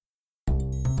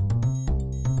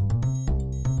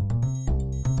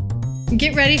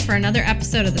Get ready for another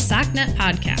episode of the SOCnet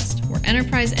podcast, where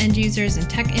enterprise end users and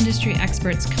tech industry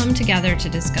experts come together to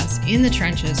discuss in the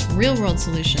trenches real-world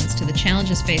solutions to the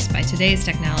challenges faced by today's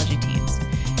technology teams.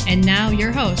 And now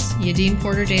your hosts, Yadine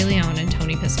Porter de Leon and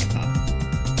Tony Piscopo.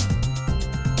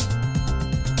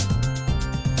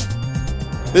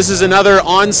 This is another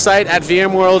on-site at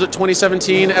VMworld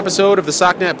 2017 episode of the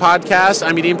SOCnet podcast.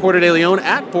 I'm Yadine Porter de Leon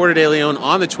at Porter de Leon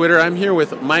on the Twitter. I'm here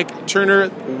with Mike Turner,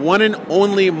 one and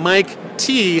only Mike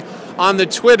T on the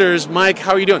Twitters. Mike,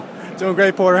 how are you doing? Doing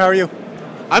great, Porter. How are you?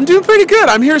 I'm doing pretty good.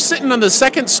 I'm here sitting on the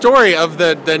second story of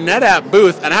the NetApp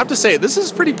booth, and I have to say, this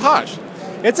is pretty posh.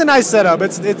 It's a nice setup.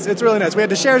 It's really nice. We had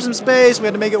to share some space. We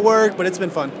had to make it work, but it's been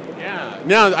fun. Yeah.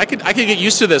 No, I could get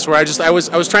used to this. Where I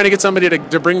was trying to get somebody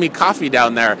to bring me coffee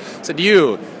down there. I said,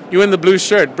 you in the blue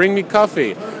shirt, bring me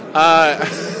coffee.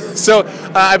 So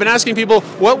I've been asking people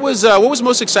what was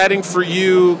most exciting for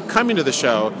you coming to the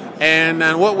show,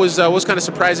 and what was kind of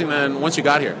surprising then once you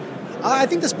got here. I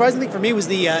think the surprising thing for me was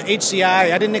the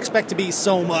HCI. I didn't expect to be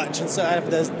so much. And so I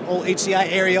have the whole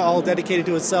HCI area all dedicated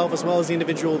to itself, as well as the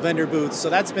individual vendor booths.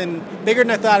 So that's been bigger than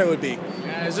I thought it would be.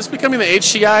 Yeah, is this becoming the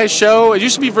HCI show? It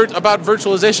used to be about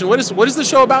virtualization. What is the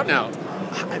show about now?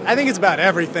 I think it's about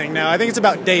everything now. I think it's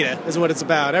about data is what it's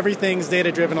about. Everything's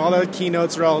data-driven. All the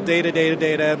keynotes are all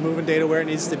data, moving data where it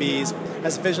needs to be as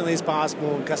efficiently as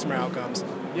possible, and customer outcomes.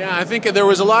 Yeah, I think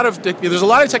there's a lot of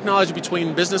technology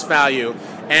between business value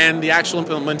and the actual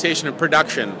implementation of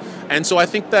production, and so I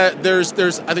think that there's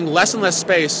less and less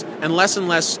space and less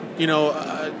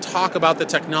talk about the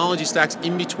technology stacks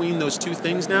in between those two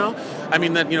things now. I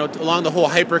mean that along the whole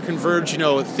hyper-converged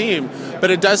theme, but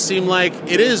it does seem like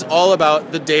it is all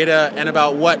about the data and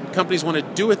about what companies want to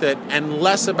do with it, and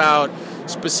less about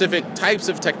specific types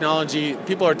of technology.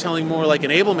 People are telling more like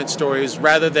enablement stories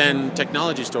rather than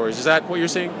technology stories. Is that what you're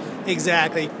saying?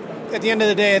 Exactly. At the end of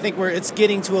the day, I think it's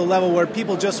getting to a level where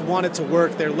people just want it to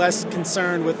work. They're less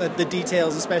concerned with the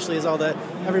details, especially as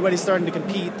everybody's starting to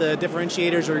compete. The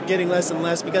differentiators are getting less and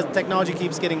less because technology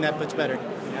keeps getting that much better.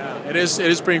 Yeah, it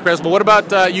is pretty incredible. What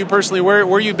about you personally?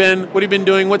 Where you been? What have you been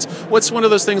doing? What's one of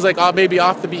those things like maybe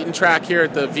off the beaten track here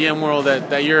at the VMworld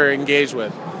that you're engaged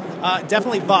with?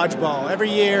 Definitely Vodgeball.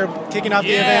 Every year, kicking off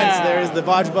the events, there's the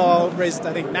Vodgeball. Raised,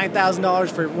 I think,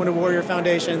 $9,000 for Wounded Warrior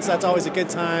Foundation, so that's always a good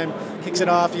time. Kicks it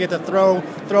off. You get to throw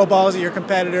balls at your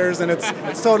competitors, and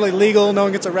it's totally legal. No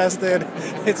one gets arrested.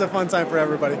 It's a fun time for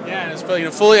everybody. Yeah, it's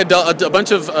fully adult, a bunch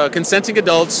of consenting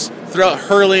adults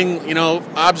hurling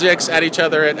objects at each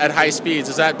other at high speeds.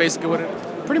 Is that basically what it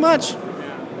is? Pretty much.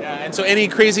 Yeah. And so, any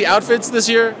crazy outfits this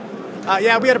year?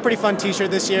 Yeah, we had a pretty fun T-shirt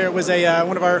this year. It was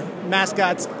one of our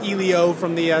mascots, Elio,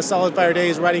 from the Solid Fire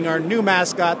days, riding our new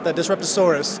mascot, the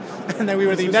Disruptosaurus, and then we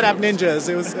were the NetApp Ninjas.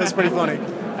 It was pretty funny.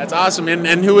 That's awesome.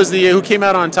 And who came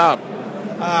out on top?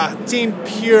 Team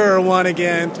Pure won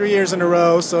again, 3 years in a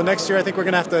row. So next year, I think we're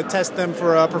going to have to test them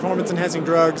for performance-enhancing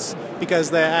drugs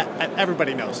because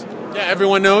everybody knows. Yeah,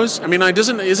 everyone knows. I mean,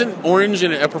 isn't orange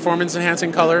a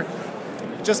performance-enhancing color?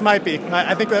 Just might be.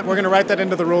 I think that we're going to write that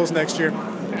into the rules next year.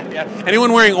 Yeah.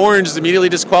 Anyone wearing orange is immediately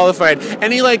disqualified.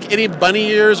 Any bunny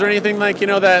ears or anything that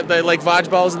like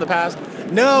Vodgeballs in the past?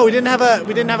 No, we didn't have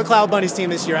a Cloud Bunnies team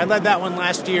this year. I led that one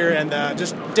last year and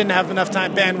just didn't have enough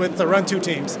bandwidth to run two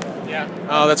teams. Yeah.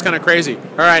 Oh, that's kind of crazy.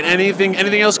 All right. Anything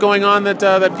else going on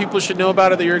that people should know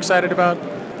about or that you're excited about?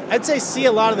 I'd say see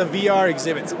a lot of the VR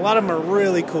exhibits. A lot of them are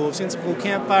really cool. I've seen some cool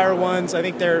campfire ones. I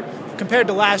think they're, compared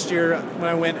to last year when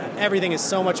I went, everything is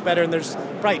so much better, and there's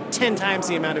probably 10 times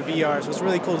the amount of VR, so it's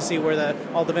really cool to see where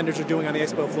all the vendors are doing on the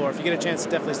expo floor. If you get a chance,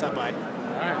 definitely stop by. All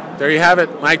right. There you have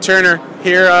it. Mike Turner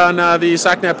here on the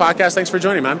SOCnet podcast. Thanks for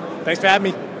joining, man. Thanks for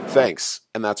having me. Thanks,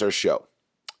 and that's our show.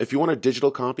 If you want a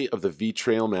digital copy of the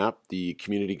vTrail map, the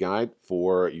community guide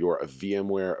for your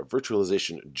VMware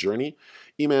virtualization journey,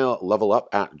 email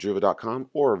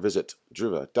levelup@druva.com or visit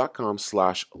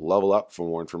druva.com/levelup for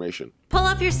more information. Pull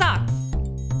up your socks.